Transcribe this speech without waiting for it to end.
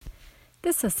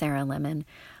This is Sarah Lemon,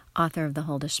 author of the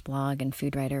Whole Dish blog and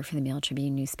food writer for the Mail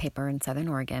Tribune newspaper in Southern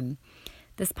Oregon.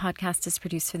 This podcast is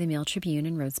produced for the Mail Tribune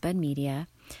and Rosebud Media.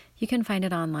 You can find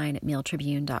it online at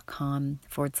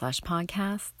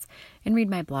mailtribune.com/podcasts and read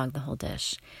my blog, The Whole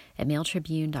Dish, at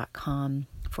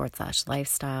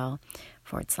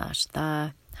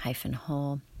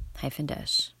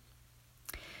mailtribune.com/lifestyle/the-whole-dish.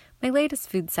 My latest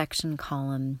food section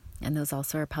column, and those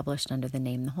also are published under the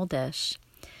name The Whole Dish,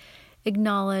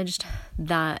 acknowledged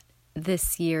that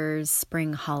this year's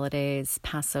spring holidays,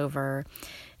 Passover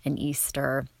and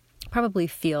Easter, probably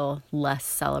feel less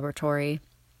celebratory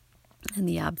in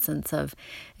the absence of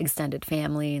extended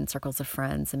family and circles of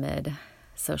friends amid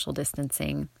social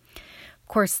distancing. Of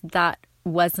course, that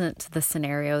wasn't the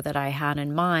scenario that I had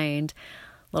in mind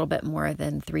a little bit more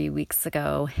than 3 weeks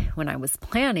ago when I was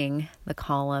planning the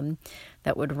column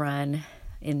that would run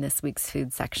in this week's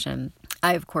food section.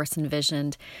 I, of course,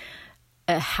 envisioned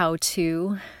how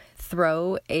to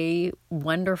throw a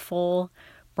wonderful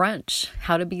brunch,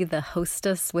 how to be the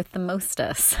hostess with the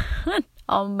mostess.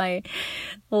 All my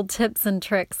little tips and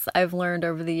tricks I've learned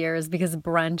over the years, because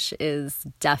brunch is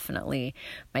definitely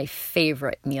my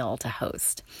favorite meal to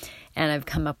host. And I've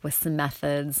come up with some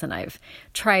methods and I've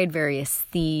tried various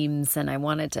themes, and I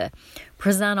wanted to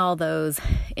present all those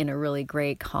in a really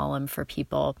great column for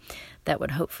people that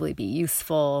would hopefully be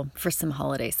useful for some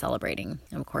holiday celebrating.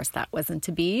 And of course, that wasn't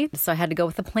to be. So I had to go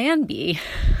with a plan B,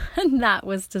 and that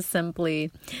was to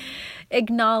simply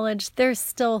acknowledge there's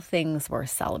still things worth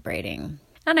celebrating.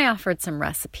 And I offered some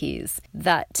recipes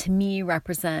that to me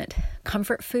represent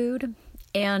comfort food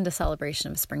and a celebration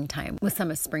of springtime with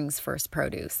some of spring's first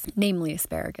produce, namely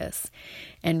asparagus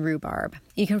and rhubarb.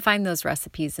 You can find those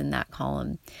recipes in that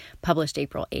column, published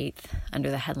April 8th, under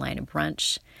the headline of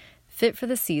Brunch Fit for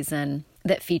the Season,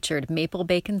 that featured maple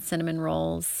bacon cinnamon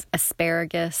rolls,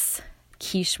 asparagus,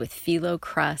 quiche with phyllo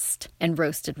crust, and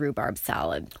roasted rhubarb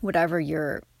salad. Whatever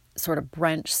your sort of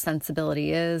brunch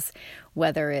sensibility is,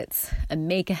 whether it's a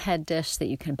make-ahead dish that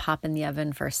you can pop in the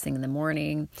oven first thing in the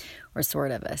morning, or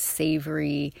sort of a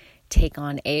savory take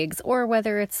on eggs, or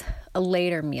whether it's a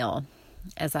later meal,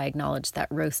 as I acknowledge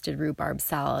that roasted rhubarb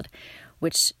salad,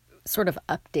 which sort of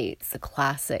updates the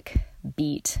classic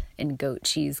beet and goat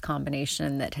cheese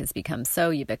combination that has become so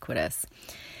ubiquitous.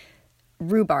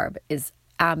 Rhubarb is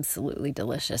absolutely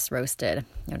delicious roasted.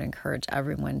 I would encourage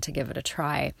everyone to give it a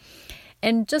try.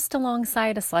 And just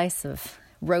alongside a slice of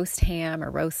roast ham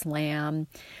or roast lamb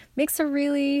makes a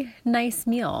really nice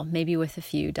meal, maybe with a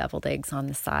few deviled eggs on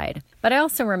the side. But I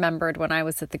also remembered when I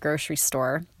was at the grocery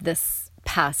store this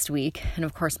past week, and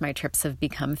of course my trips have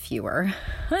become fewer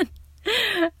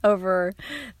over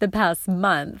the past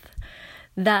month,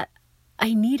 that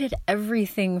I needed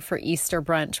everything for Easter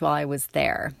brunch while I was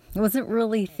there. I wasn't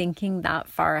really thinking that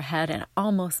far ahead and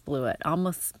almost blew it,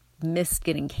 almost missed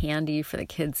getting candy for the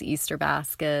kids' Easter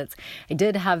baskets. I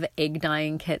did have egg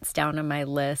dyeing kits down on my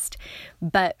list,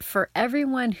 but for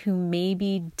everyone who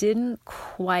maybe didn't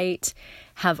quite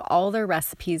have all their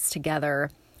recipes together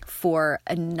for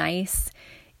a nice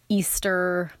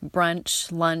Easter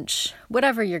brunch, lunch,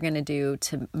 whatever you're going to do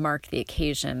to mark the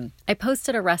occasion, I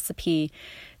posted a recipe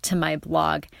to my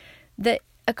blog that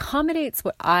accommodates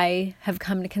what I have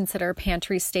come to consider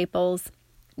pantry staples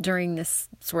during this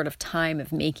sort of time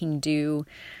of making do,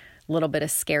 a little bit of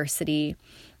scarcity.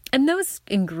 And those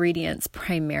ingredients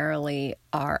primarily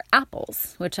are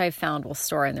apples, which I've found will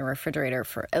store in the refrigerator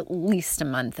for at least a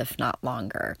month, if not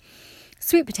longer.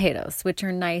 Sweet potatoes, which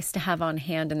are nice to have on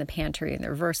hand in the pantry, and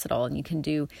they're versatile and you can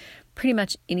do pretty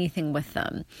much anything with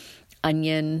them.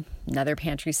 Onion, another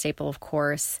pantry staple, of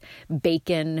course.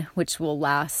 Bacon, which will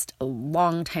last a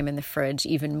long time in the fridge,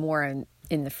 even more in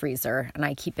the freezer, and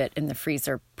I keep it in the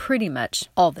freezer pretty much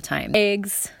all the time.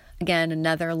 Eggs, again,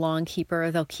 another long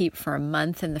keeper. They'll keep for a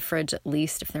month in the fridge at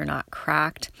least if they're not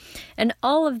cracked. And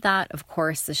all of that, of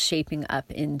course, is shaping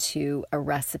up into a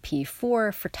recipe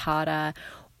for frittata,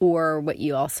 or what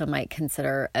you also might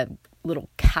consider a little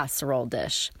casserole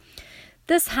dish.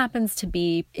 This happens to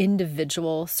be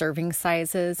individual serving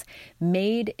sizes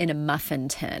made in a muffin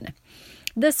tin.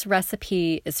 This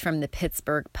recipe is from the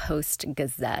Pittsburgh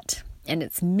Post-Gazette, and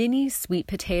it's mini sweet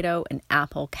potato and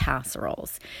apple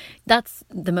casseroles. That's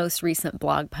the most recent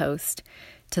blog post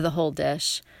to The Whole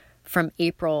Dish from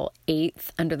April 8th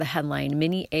under the headline,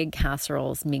 Mini Egg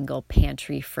Casseroles Mingle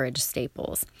Pantry Fridge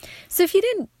Staples. So if you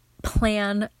didn't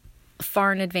plan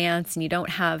far in advance and you don't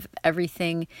have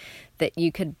everything that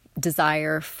you could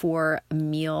desire for a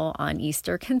meal on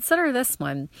Easter, consider this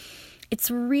one.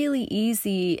 It's really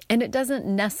easy, and it doesn't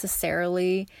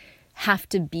necessarily have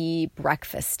to be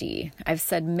breakfasty. I've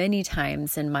said many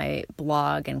times in my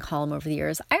blog and column over the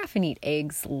years, I often eat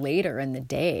eggs later in the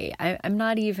day. I'm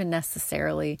not even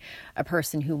necessarily a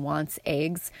person who wants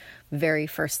eggs very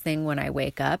first thing when I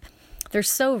wake up. They're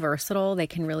so versatile. They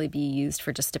can really be used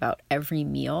for just about every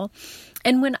meal.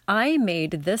 And when I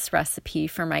made this recipe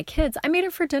for my kids, I made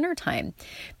it for dinner time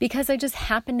because I just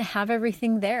happened to have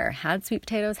everything there. Had sweet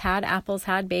potatoes, had apples,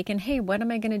 had bacon. Hey, what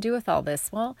am I going to do with all this?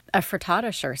 Well, a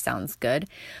frittata sure sounds good.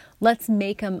 Let's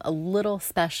make them a little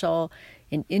special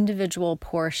in individual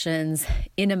portions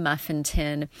in a muffin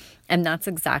tin. And that's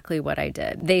exactly what I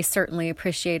did. They certainly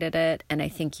appreciated it, and I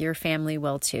think your family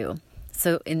will too.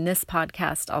 So in this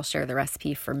podcast, I'll share the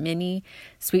recipe for mini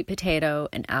sweet potato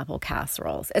and apple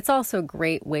casseroles. It's also a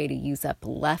great way to use up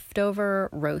leftover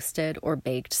roasted or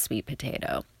baked sweet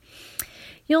potato.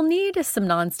 You'll need some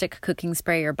nonstick cooking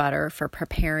spray or butter for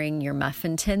preparing your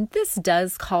muffin tin. This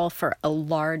does call for a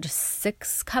large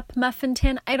 6-cup muffin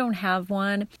tin. I don't have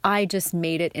one. I just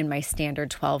made it in my standard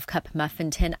 12-cup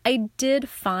muffin tin. I did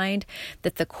find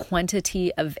that the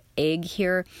quantity of egg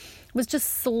here was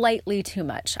just slightly too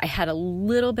much. I had a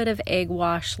little bit of egg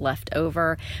wash left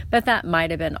over, but that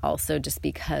might have been also just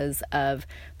because of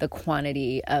the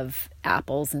quantity of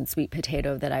apples and sweet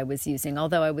potato that I was using,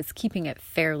 although I was keeping it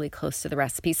fairly close to the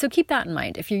recipe. So keep that in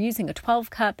mind. If you're using a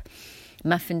 12-cup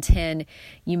muffin tin,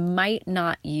 you might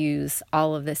not use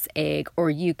all of this egg, or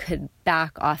you could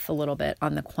back off a little bit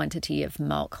on the quantity of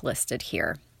milk listed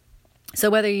here. So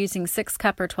whether you're using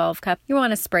 6-cup or 12-cup, you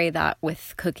want to spray that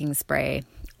with cooking spray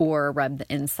or rub the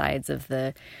insides of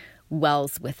the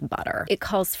wells with butter. It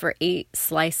calls for 8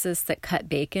 slices that cut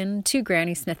bacon, 2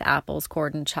 Granny Smith apples,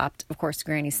 cored and chopped. Of course,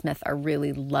 Granny Smith are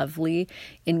really lovely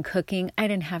in cooking. I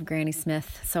didn't have Granny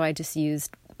Smith, so I just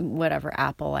used whatever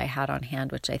apple I had on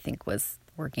hand, which I think was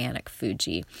organic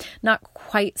Fuji. Not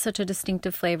quite such a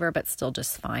distinctive flavor, but still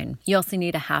just fine. You also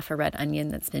need a half a red onion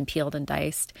that's been peeled and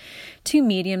diced, 2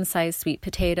 medium-sized sweet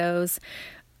potatoes,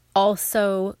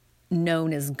 also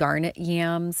known as garnet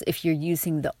yams if you're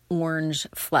using the orange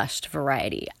fleshed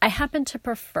variety. I happen to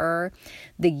prefer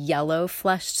the yellow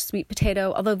fleshed sweet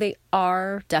potato, although they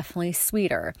are definitely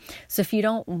sweeter. So if you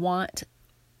don't want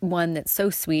one that's so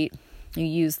sweet, you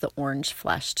use the orange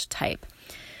fleshed type.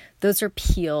 Those are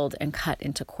peeled and cut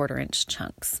into 1/4-inch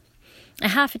chunks. A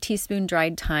half a teaspoon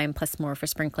dried thyme plus more for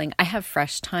sprinkling. I have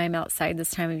fresh thyme outside this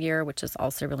time of year, which is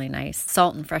also really nice.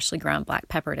 Salt and freshly ground black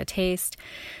pepper to taste.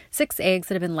 6 eggs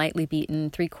that have been lightly beaten,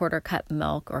 3/4 cup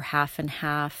milk or half and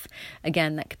half.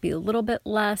 Again, that could be a little bit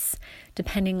less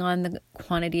depending on the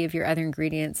quantity of your other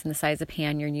ingredients and the size of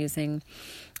pan you're using.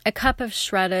 A cup of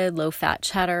shredded low-fat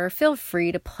cheddar. Feel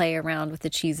free to play around with the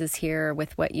cheeses here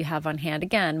with what you have on hand.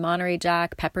 Again, Monterey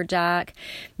Jack, Pepper Jack,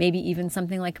 maybe even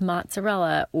something like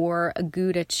mozzarella or a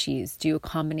Gouda cheese. Do a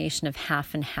combination of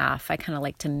half and half. I kind of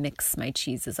like to mix my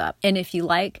cheeses up. And if you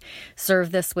like,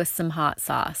 serve this with some hot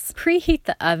sauce. Preheat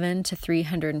the oven to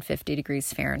 350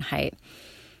 degrees Fahrenheit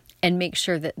and make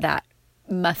sure that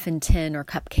muffin tin or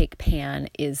cupcake pan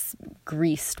is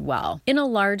greased well. In a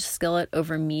large skillet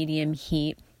over medium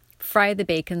heat, fry the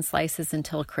bacon slices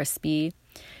until crispy.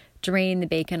 Drain the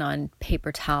bacon on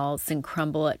paper towels and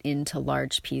crumble it into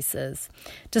large pieces.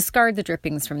 Discard the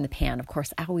drippings from the pan. Of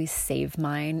course, I always save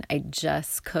mine. I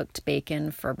just cooked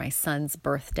bacon for my son's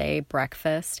birthday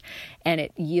breakfast, and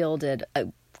it yielded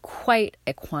quite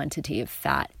a quantity of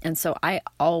fat. And so I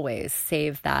always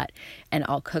save that, and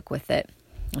I'll cook with it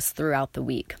throughout the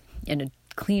week in a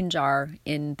clean jar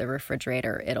in the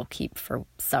refrigerator. It'll keep for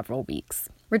several weeks.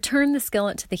 Return the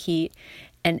skillet to the heat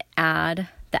and add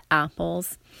the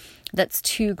apples. That's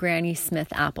 2 Granny Smith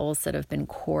apples that have been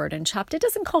cored and chopped. It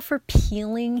doesn't call for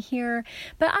peeling here,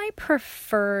 but I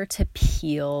prefer to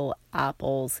peel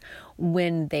apples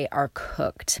when they are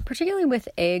cooked, particularly with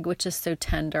egg, which is so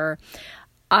tender.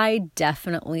 I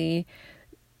definitely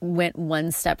went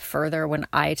one step further when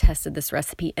I tested this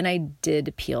recipe, and I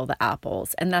did peel the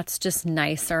apples, and that's just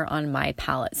nicer on my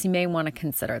palate. So you may want to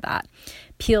consider that.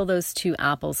 Peel those 2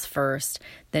 apples first,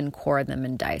 then core them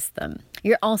and dice them.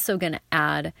 You're also going to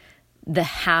add the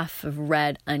half of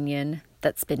red onion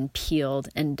that's been peeled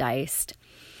and diced.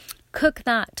 Cook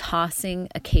that, tossing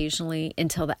occasionally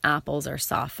until the apples are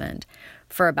softened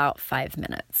for about 5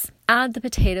 minutes. Add the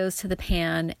potatoes to the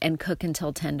pan and cook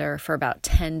until tender for about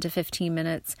 10 to 15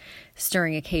 minutes,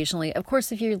 stirring occasionally. Of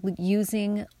course, if you're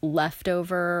using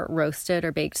leftover roasted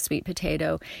or baked sweet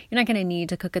potato, you're not going to need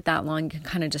to cook it that long. You can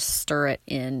kind of just stir it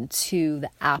into the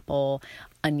apple,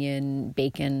 onion,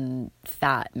 bacon,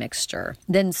 fat mixture.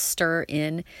 Then stir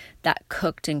in that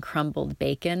cooked and crumbled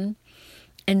bacon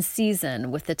and season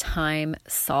with the thyme,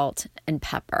 salt, and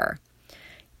pepper.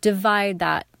 Divide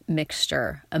that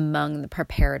mixture among the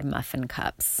prepared muffin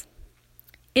cups.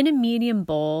 In a medium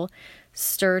bowl,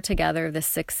 stir together the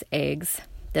 6 eggs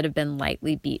that have been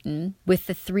lightly beaten with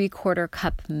the 3/4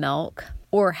 cup milk,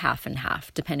 or half and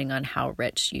half, depending on how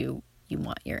rich you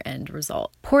want your end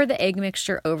result. Pour the egg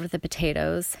mixture over the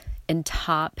potatoes and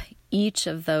top each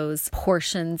of those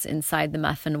portions inside the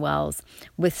muffin wells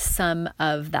with some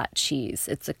of that cheese.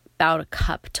 It's about a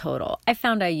cup total. I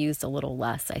found I used a little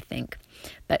less, I think,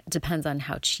 but depends on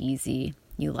how cheesy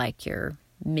you like your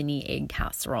mini egg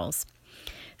casseroles.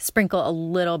 Sprinkle a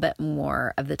little bit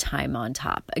more of the thyme on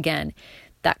top. Again,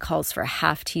 that calls for a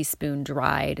 1/2 teaspoon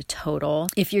dried total.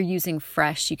 If you're using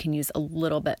fresh, you can use a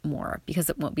little bit more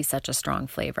because it won't be such a strong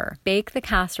flavor. Bake the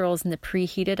casseroles in the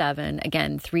preheated oven,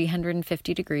 again,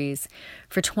 350 degrees,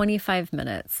 for 25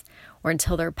 minutes or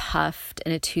until they're puffed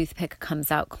and a toothpick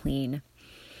comes out clean.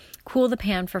 Cool the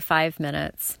pan for 5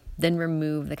 minutes, then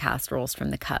remove the casseroles from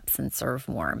the cups and serve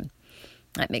warm.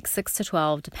 That makes 6 to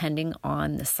 12 depending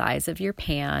on the size of your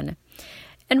pan.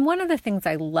 And one of the things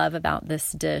I love about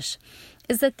this dish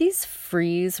is that these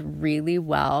freeze really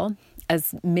well,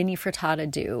 as mini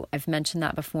frittata do. I've mentioned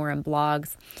that before in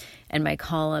blogs and my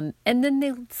column. And then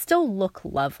they still look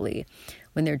lovely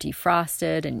when they're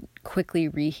defrosted and quickly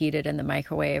reheated in the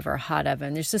microwave or hot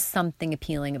oven. There's just something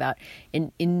appealing about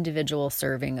an individual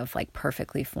serving of like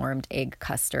perfectly formed egg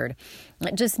custard.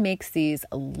 It just makes these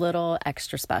a little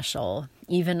extra special,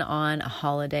 even on a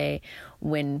holiday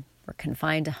when we're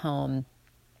confined to home.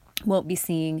 Won't be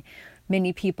seeing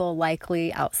many people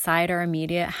likely outside our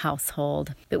immediate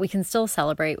household, but we can still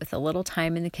celebrate with a little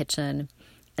time in the kitchen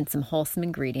and some wholesome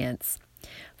ingredients.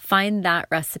 Find that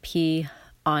recipe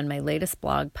on my latest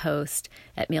blog post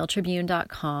at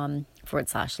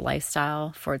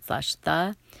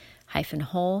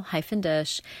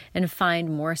mailtribune.com/lifestyle/the-whole-dish and find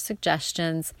more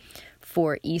suggestions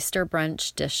for Easter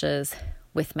brunch dishes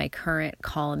with my current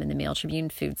column in the Mail Tribune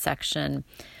food section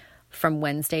from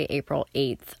Wednesday, April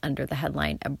 8th, under the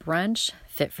headline, A Brunch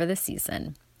Fit for the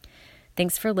Season.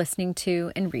 Thanks for listening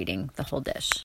to and reading The Whole Dish.